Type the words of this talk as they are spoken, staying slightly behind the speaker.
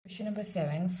Question number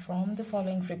 7. From the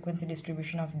following frequency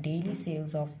distribution of daily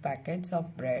sales of packets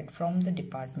of bread from the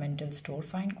departmental store,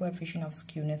 find coefficient of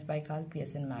skewness by Carl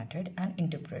Pearson method and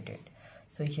interpret it.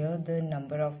 So here the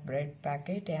number of bread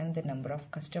packet and the number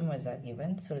of customers are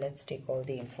given. So let's take all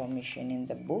the information in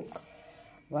the book.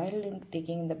 While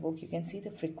taking the book, you can see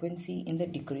the frequency in the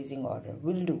decreasing order.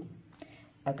 Will do.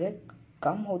 अगर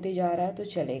कम होते जा रहा है तो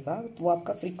चलेगा, तो वो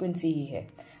आपका फ्रीक्वेंसी ही है.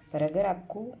 पर अगर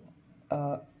आपको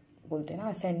बोलते हैं ना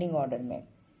असेंडिंग ऑर्डर में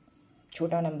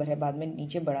छोटा नंबर है, बाद में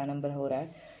नीचे बड़ा नंबर हो रहा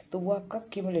है, तो वो आपका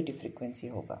क्यूमुलेटिव फ्रीक्वेंसी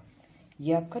होगा.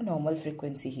 ये आपका नॉर्मल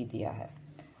फ्रीक्वेंसी ही दिया है.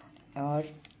 और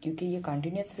क्योंकि ये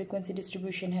कंटिन्यूस फ्रीक्वेंसी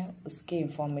डिस्ट्रीब्यूशन है, उसके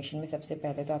इंफॉर्मेशन में सबसे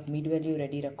पहले तो आप मिड वैल्यू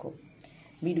रेडी रखो.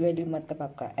 मिड वैल्यू मतलब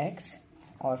आपका एक्स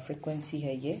और फ्रीक्वेंसी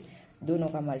है ये, दोनों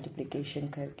का मल्टीप्लिकेशन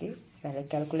करके पहले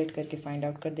कैलकुलेट करके फाइंड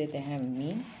आउट कर देते हैं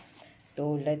मीन.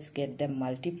 तो let's get them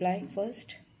multiply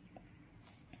first.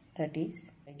 That is,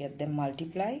 I get them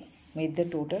multiply, made the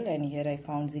total, and here I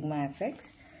found sigma fx,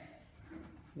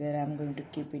 where I am going to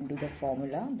keep into the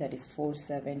formula, that is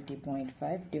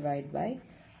 470.5 divided by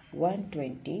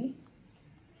 120,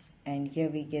 and here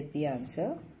we get the answer.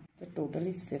 The total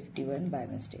is 51. By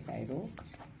mistake I wrote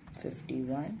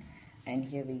 51, and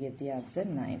here we get the answer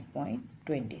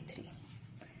 9.23.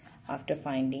 After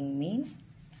finding mean,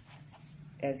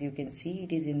 as you can see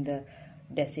it is in the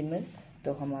decimal,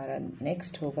 तो हमारा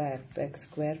next होगा fx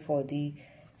square for the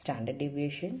standard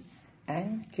deviation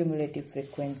and cumulative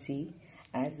frequency.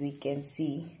 As we can see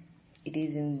it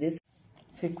is in this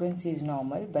frequency is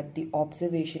normal, but the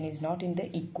observation is not in the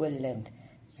equal length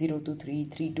 0 to 3,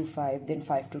 3 to 5, then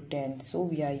 5 to 10. So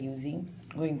we are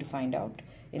going to find out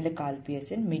in the Carl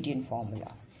Pearson median formula.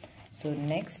 So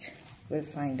next we'll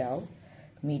find out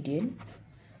median,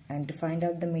 and to find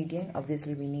out the median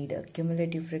obviously we need a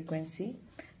cumulative frequency.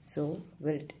 So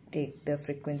we'll take the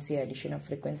frequency, addition of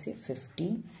frequency,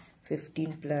 15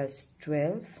 plus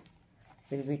 12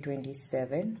 will be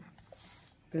 27,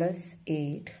 plus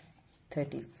 8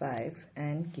 35,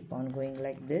 and keep on going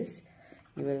like this.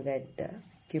 You will get the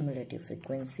cumulative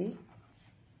frequency.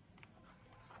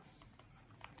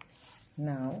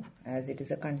 Now as it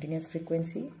is a continuous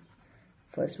frequency,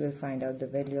 first we'll find out the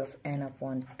value of n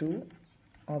upon 2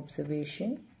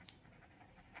 observation.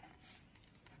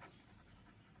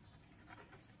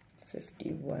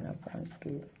 51 upon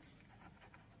 2,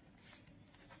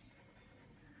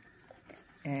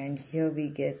 and here we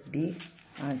get the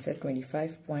answer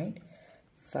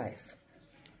 25.5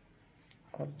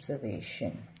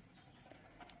 observation.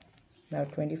 Now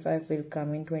 25 will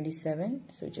come in 27,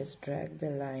 so just drag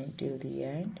the line till the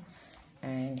end,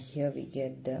 and here we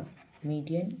get the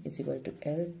median is equal to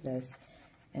L plus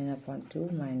n upon 2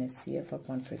 minus CF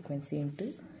upon frequency into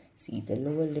C. The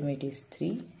lower limit is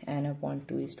 3, n upon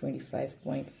 2 is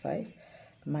 25.5,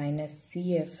 minus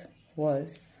CF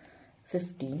was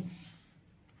 15,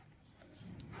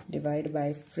 divided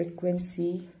by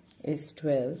frequency is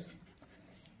 12,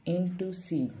 into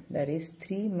C, that is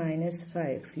 3 minus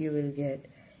 5, you will get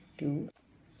 2.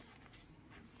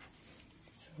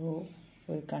 So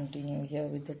we'll continue here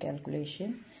with the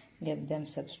calculation, get them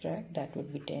subtract, that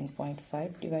would be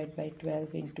 10.5 divided by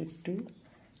 12 into 2.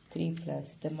 3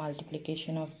 plus the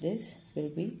multiplication of this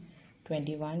will be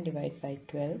 21 divided by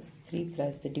 12, 3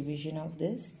 plus the division of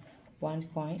this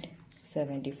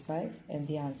 1.75, and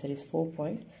the answer is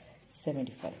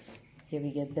 4.75. Here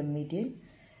we get the median.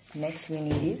 Next we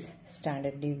need is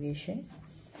standard deviation,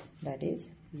 that is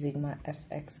sigma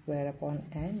fx square upon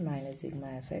n minus sigma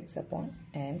fx upon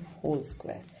n whole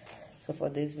square. So for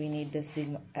this we need the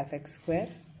sigma fx square,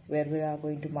 where we are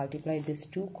going to multiply this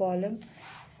 2 column,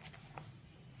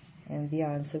 and the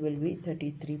answer will be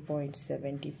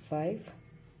 33.75,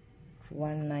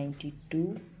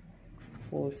 192,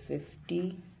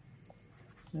 450,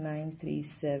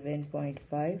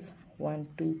 937.5,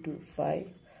 1225,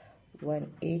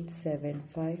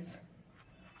 1875,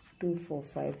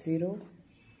 2450,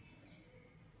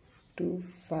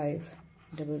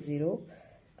 2500,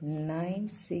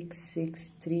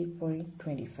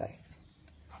 9663.25.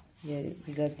 Here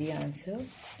we got the answer.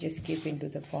 Just keep into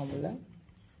the formula.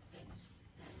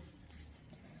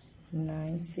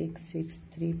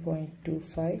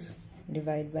 9663.25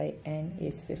 divided by n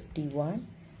is 51.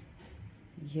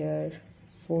 Here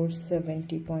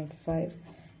 470.5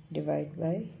 divided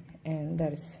by n,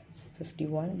 that is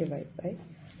 51 divided by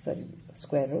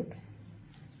square root.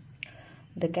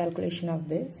 The calculation of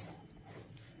this,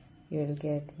 you will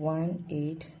get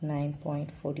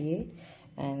 189.48,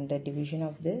 and the division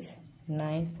of this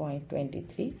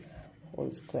 9.23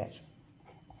 whole square.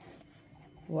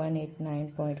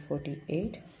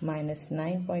 189.48 minus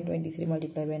 9.23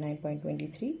 multiplied by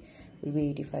 9.23 will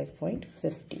be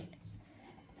 85.15.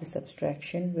 The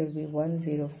subtraction will be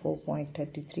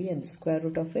 104.33 and the square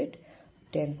root of it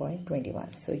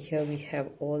 10.21. So here we have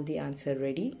all the answer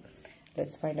ready.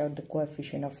 Let's find out the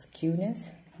coefficient of skewness,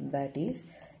 that is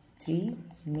 3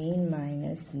 mean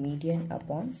minus median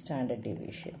upon standard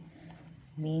deviation.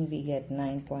 Mean we get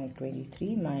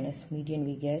 9.23 minus median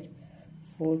we get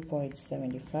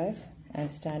 4.75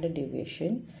 and standard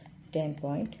deviation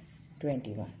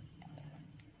 10.21.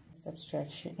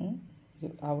 Subtraction,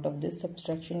 out of this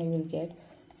subtraction you will get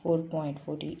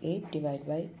 4.48 divided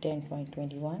by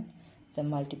 10.21. The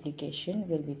multiplication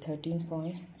will be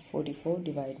 13.44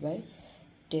 divided by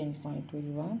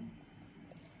 10.21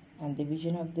 and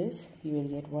division of this you will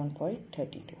get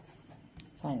 1.32.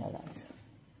 Final answer.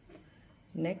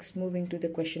 Next, moving to the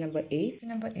question number 8.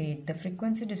 Number 8, the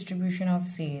frequency distribution of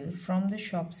sale from the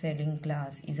shop selling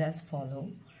glass is as follow.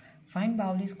 Find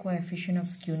Bowley's coefficient of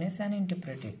skewness and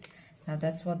interpret it. Now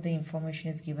that's what the information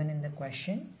is given in the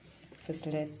question. First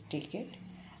let's take it,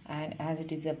 and as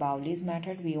it is a Bowley's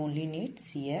method we only need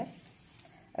CF,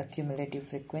 a cumulative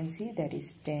frequency, that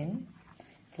is 10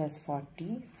 plus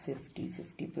 40, 50,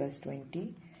 50 plus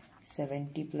 20,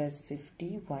 70 plus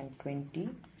 50, 120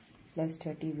 plus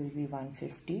 30 will be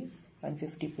 150,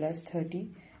 150 plus 30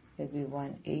 will be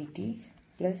 180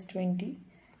 plus 20,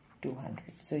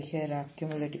 200. So here our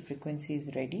cumulative frequency is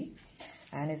ready,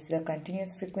 and it's the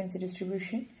continuous frequency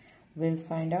distribution. We'll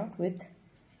find out with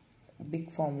big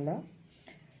formula.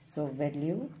 So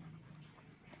value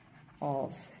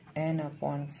of n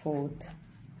upon 4th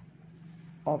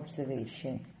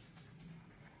observation,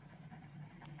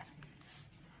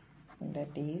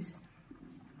 that is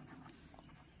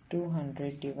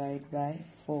 200 divided by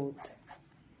 4th.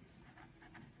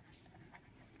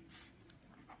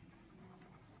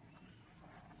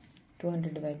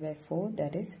 Divided by 4,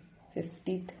 that is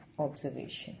 50th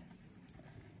observation.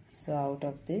 So out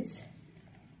of this,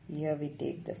 here we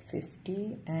take the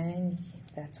 50 and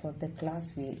that's what the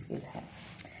class we will have.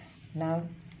 Now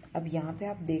अब यहाँ पे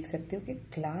आप देख सकते हो कि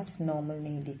class normal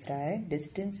नहीं दिख रहा है,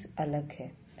 डिस्टेंस अलग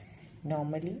है.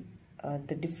 Normally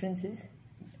the difference is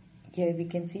here we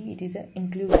can see it is a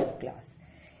inclusive class.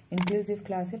 Inclusive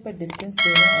class है पर डिस्टेंस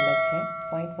दोनों अलग है,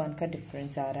 0.1 का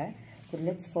डिफरेंस आ रहा है. So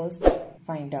let's first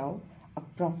find out a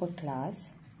proper class.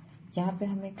 यहाँ पे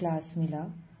हमें क्लास मिला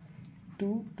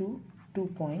 2 to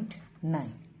 2.9.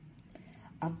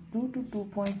 अब 2 to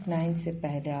 2.9 से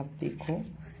पहले आप देखो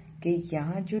कि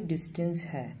यहाँ जो डिस्टेंस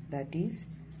है that is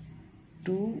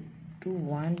 2 to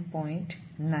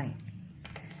 1.9.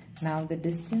 Now the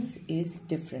distance is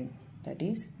different, that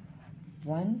is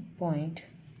 2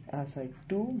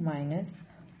 minus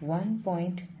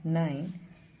 1.9,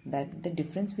 that the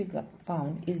difference we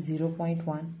found is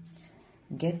 0.1.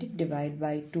 Get it divided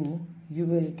by 2, you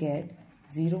will get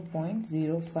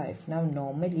 0.05. Now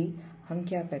normally हम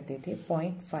क्या करते थे,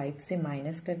 0.5 से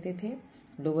माइनस करते थे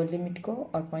लोअर लिमिट को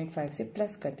और 0.5 से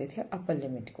प्लस करते थे अपर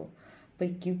लिमिट को, पर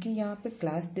क्योंकि यहाँ पे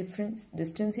क्लास डिफरेंस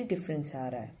डिस्टेंस ही डिफरेंस आ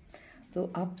रहा है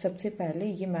तो आप सबसे पहले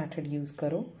ये मेथड यूज़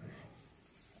करो.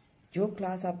 जो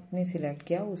क्लास आपने सिलेक्ट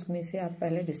किया उसमें से आप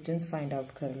पहले डिस्टेंस फाइंड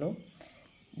आउट कर लो.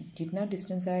 जितना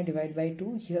डिस्टेंस आया divide by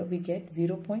 2, here we get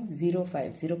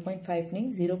 0.05. 0.5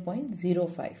 नहीं,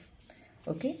 0.05.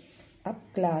 ओके, अब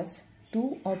क्लास 2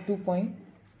 और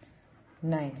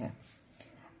 2.9 है.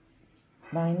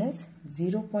 माइनस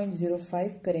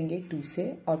 0.05 करेंगे 2 से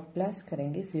और प्लस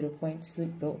करेंगे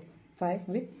 0.05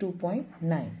 with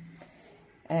 2.9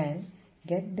 and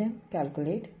get them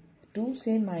calculate. 2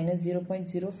 से माइनस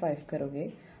 0.05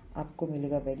 करोगे आपको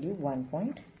मिलेगा वैल्यू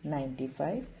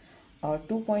 1.95 और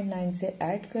 2.9 से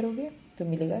ऐड करोगे तो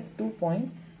मिलेगा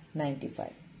 2.95.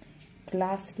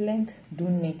 क्लास लेंथ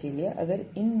ढूंढने के लिए अगर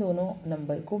इन दोनों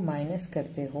नंबर को माइनस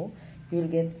करते हो you will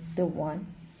get the 1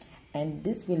 and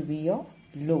this will be your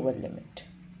lower limit.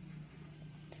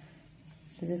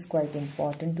 This is quite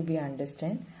important to be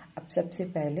understand. अब सबसे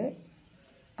पहले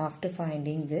after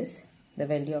finding this the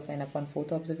value of n upon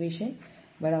 4th observation,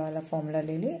 बड़ा वाला फॉर्मूला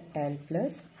ले ले, l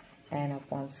plus n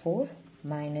upon 4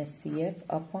 minus CF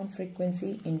upon frequency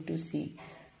into C.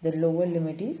 The lower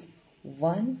limit is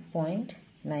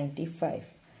 1.95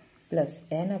 plus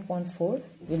n upon 4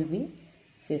 will be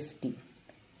 50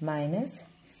 minus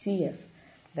CF,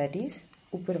 that is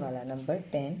ऊपर वाला number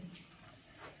 10,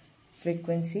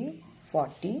 frequency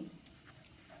 40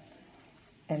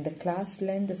 and the class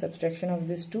length, the subtraction of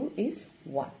this two is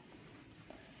 1.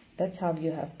 That's how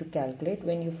you have to calculate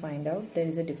when you find out there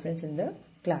is a difference in the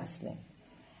class length.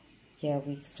 Here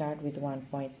we start with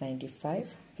 1.95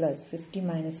 plus 50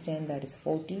 minus 10, that is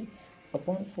 40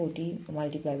 upon 40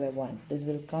 multiplied by 1. This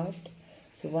will cut.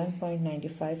 So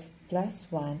 1.95 plus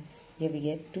 1, Here we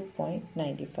get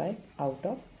 2.95 out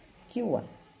of Q1.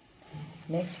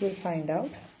 Next we'll find out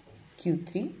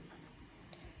Q3,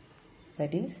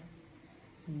 that is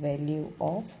value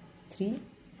of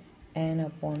 3n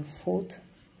upon 4th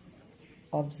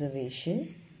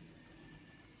observation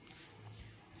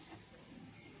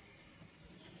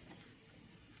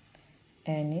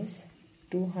n is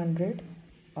 200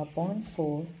 upon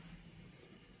 4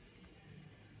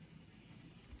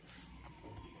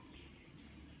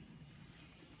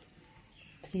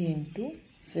 3 into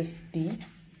 50.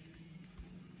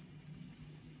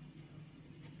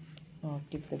 Now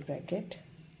keep the bracket.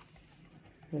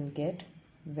 We'll get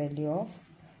value of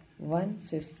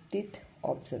 1/50th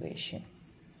observation.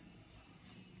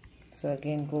 So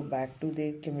again go back to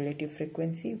the cumulative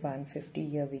frequency 150.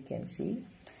 Here we can see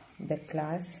the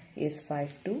class is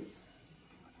 5 to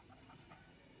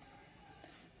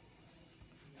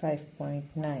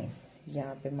 5.9.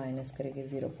 यहाँ पे minus करेंगे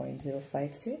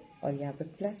 0.05 से और यहाँ पे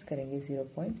plus करेंगे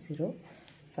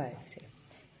 0.05 से.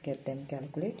 Get them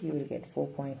calculate. You will get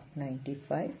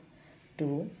 4.95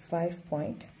 to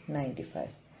 5.95.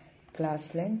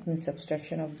 Class length means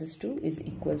subtraction of this two is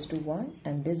equals to 1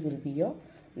 and this will be your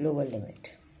lower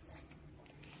limit.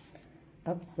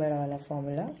 अब बड़ा वाला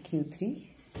formula Q3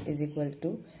 is equal to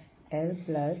L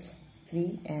plus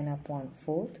 3n upon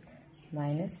 4th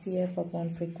minus CF upon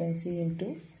frequency into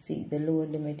C. The lower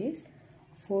limit is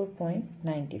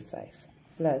 4.95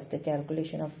 plus the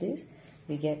calculation of this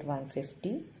we get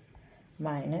 150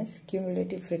 minus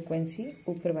cumulative frequency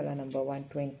ऊपर वाला number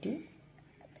 120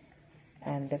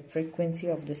 and the frequency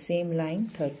of the same line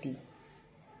 30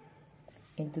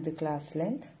 into the class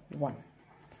length 1.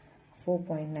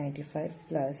 4.95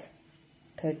 plus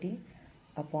 30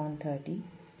 upon 30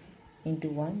 into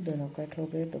 1 दोनों cut हो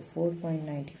गए तो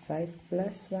 4.95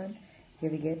 plus 1.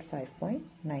 Here we get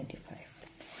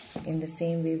 5.95. In the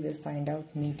same way we'll find out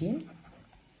median,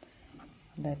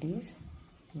 that is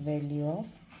value of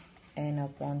n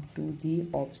upon 2 the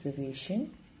observation,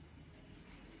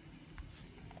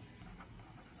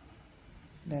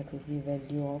 that would be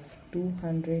value of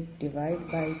 200 divided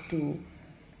by 2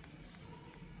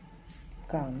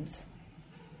 comes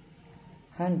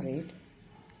 100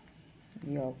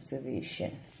 the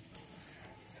observation.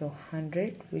 So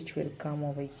 100 which will come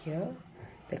over here,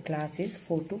 the class is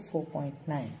 4 to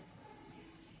 4.9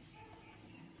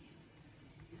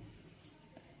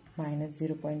 minus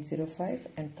 0.05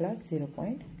 and plus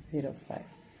 0.05.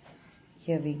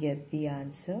 Here we get the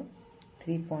answer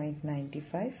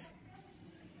 3.95.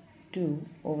 2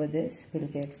 over this will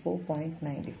get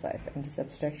 4.95 and the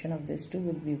subtraction of this 2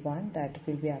 will be 1, that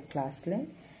will be our class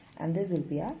length and this will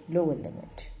be our lower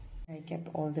limit. I kept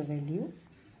all the value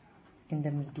in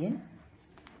the median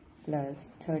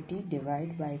plus 30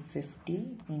 divided by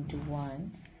 50 into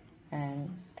 1 and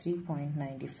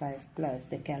 3.95 plus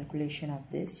the calculation of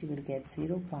this you will get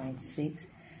 0.6,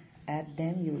 add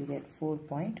them you will get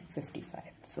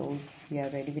 4.55. So we are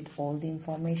ready with all the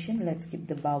information. Let's keep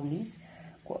the Bowley's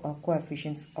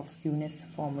coefficients of skewness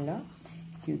formula.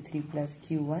 Q3 plus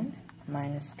Q1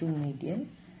 minus 2 median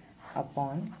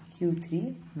upon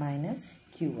Q3 minus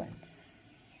Q1.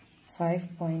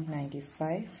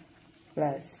 5.95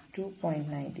 plus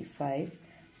 2.95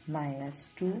 minus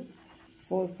 2,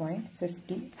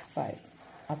 4.55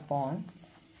 upon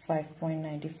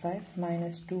 5.95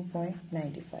 minus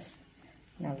 2.95.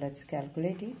 Now let's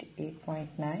calculate it.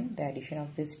 8.9, the addition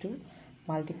of these two,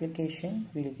 multiplication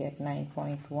will get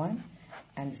 9.1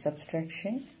 and the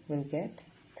subtraction will get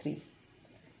 3.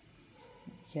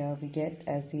 Here we get,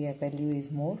 as the value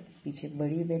is more, पीछे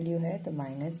बड़ी value है तो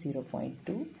minus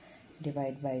 0.2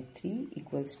 divided by 3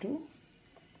 equals to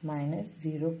minus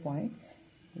 0.07.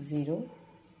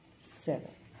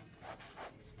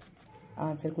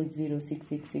 Answer कुछ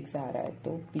 0666 आ रहा है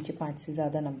तो पीछे 5 से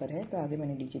ज़्यादा नंबर है तो आगे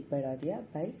मैंने डिजिट बढ़ा दिया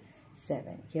by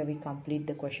 7. Here we complete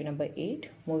the question number 8.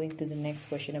 Moving to the next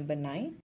question number 9.